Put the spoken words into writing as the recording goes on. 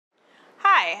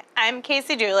Hi, I'm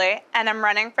Casey Dooley, and I'm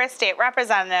running for state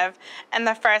representative in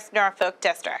the 1st Norfolk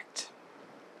District.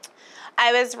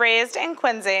 I was raised in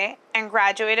Quincy and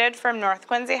graduated from North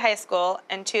Quincy High School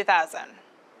in 2000.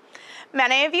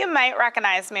 Many of you might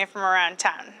recognize me from around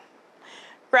town.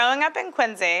 Growing up in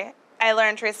Quincy, I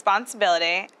learned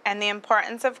responsibility and the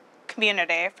importance of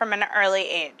community from an early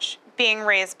age, being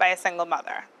raised by a single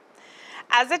mother.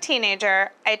 As a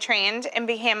teenager, I trained and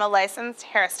became a licensed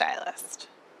hairstylist.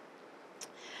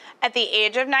 At the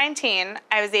age of 19,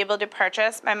 I was able to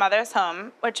purchase my mother's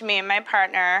home, which me and my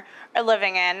partner are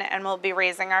living in and will be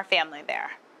raising our family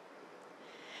there.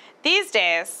 These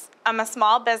days, I'm a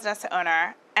small business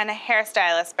owner and a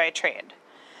hairstylist by trade,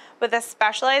 with a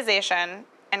specialization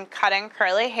in cutting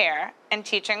curly hair and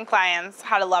teaching clients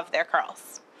how to love their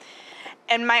curls.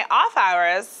 In my off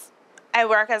hours, I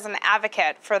work as an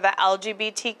advocate for the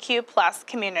LGBTQ+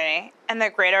 community in the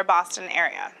greater Boston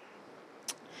area.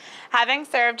 Having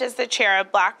served as the chair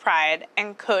of Black Pride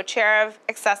and co-chair of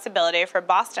accessibility for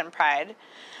Boston Pride,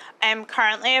 I am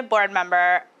currently a board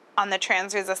member on the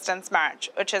Trans Resistance March,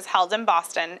 which is held in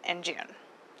Boston in June.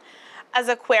 As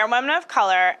a queer woman of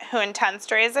color who intends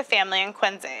to raise a family in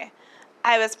Quincy,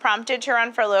 I was prompted to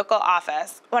run for local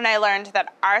office when I learned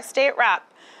that our state rep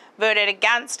voted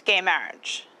against gay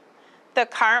marriage. The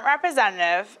current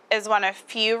representative is one of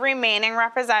few remaining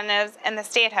representatives in the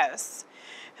State House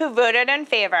who voted in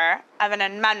favor of an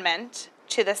amendment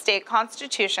to the state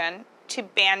constitution to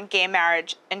ban gay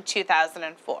marriage in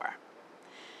 2004.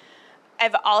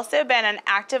 I've also been an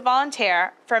active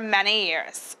volunteer for many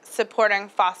years supporting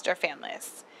foster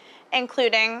families,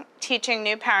 including teaching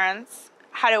new parents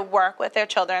how to work with their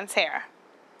children's hair.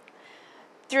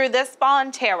 Through this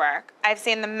volunteer work, I've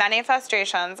seen the many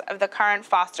frustrations of the current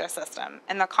foster system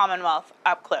in the Commonwealth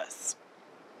up close.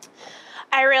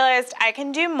 I realized I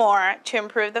can do more to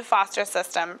improve the foster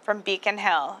system from Beacon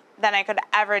Hill than I could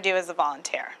ever do as a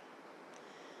volunteer.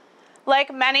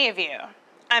 Like many of you,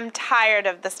 I'm tired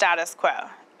of the status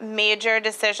quo, major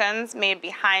decisions made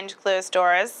behind closed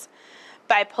doors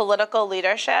by political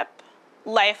leadership,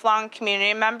 lifelong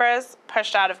community members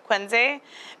pushed out of Quincy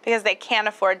because they can't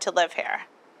afford to live here,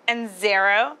 and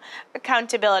zero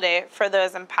accountability for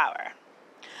those in power.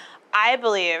 I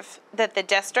believe that the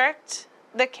district,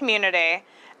 the community,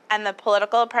 and the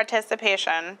political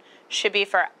participation should be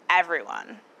for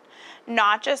everyone,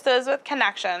 not just those with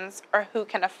connections or who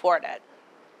can afford it.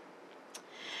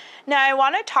 Now, I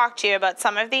want to talk to you about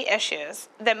some of the issues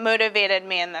that motivated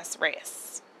me in this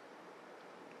race.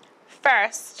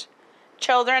 First,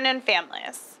 children and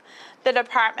families. The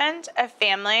Department of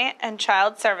Family and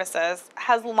Child Services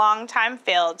has long time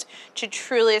failed to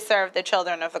truly serve the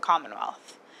children of the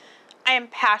Commonwealth. I am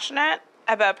passionate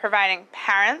about providing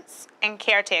parents and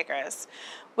caretakers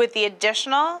with the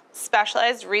additional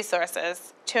specialized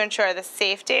resources to ensure the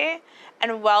safety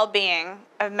and well-being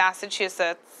of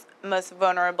Massachusetts' most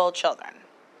vulnerable children.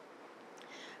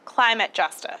 Climate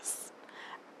justice.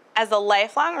 As a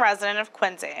lifelong resident of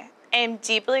Quincy, I am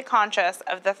deeply conscious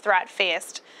of the threat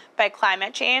faced by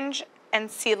climate change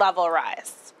and sea level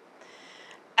rise.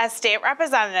 As state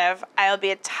representative, I will be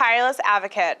a tireless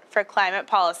advocate for climate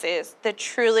policies that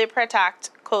truly protect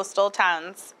coastal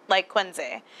towns like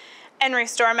Quincy and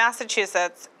restore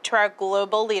Massachusetts to our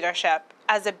global leadership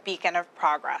as a beacon of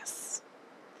progress.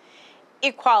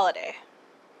 Equality.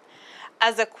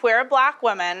 As a queer Black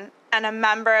woman and a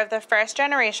member of the first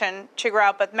generation to grow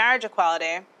up with marriage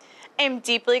equality, I am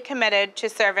deeply committed to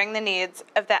serving the needs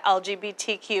of the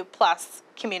LGBTQ+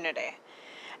 community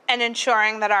and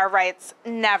ensuring that our rights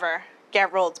never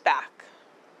get rolled back.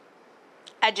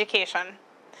 Education.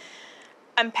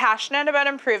 I'm passionate about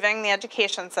improving the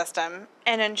education system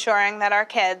and ensuring that our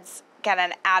kids get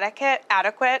an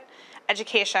adequate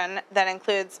education that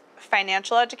includes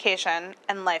financial education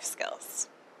and life skills.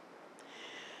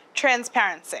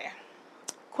 Transparency.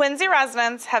 Quincy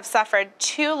residents have suffered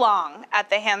too long at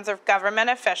the hands of government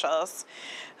officials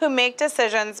who make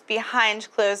decisions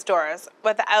behind closed doors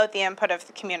without the input of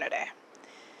the community.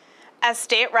 As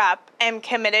state rep, I am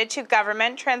committed to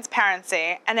government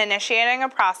transparency and initiating a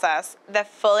process that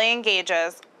fully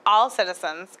engages all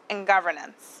citizens in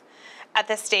governance at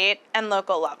the state and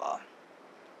local level.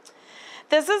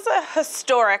 This is a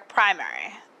historic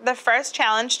primary, the first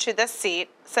challenge to this seat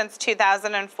since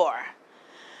 2004.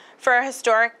 For a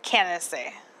historic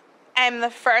candidacy, I am the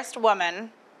first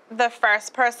woman, the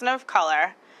first person of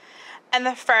color, and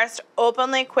the first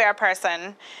openly queer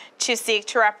person to seek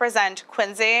to represent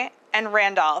Quincy and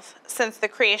Randolph since the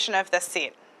creation of this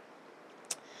seat.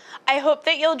 I hope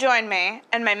that you'll join me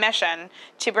in my mission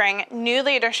to bring new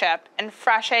leadership and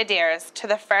fresh ideas to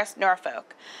the First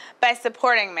Norfolk by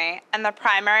supporting me in the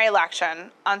primary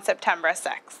election on September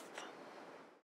 6th.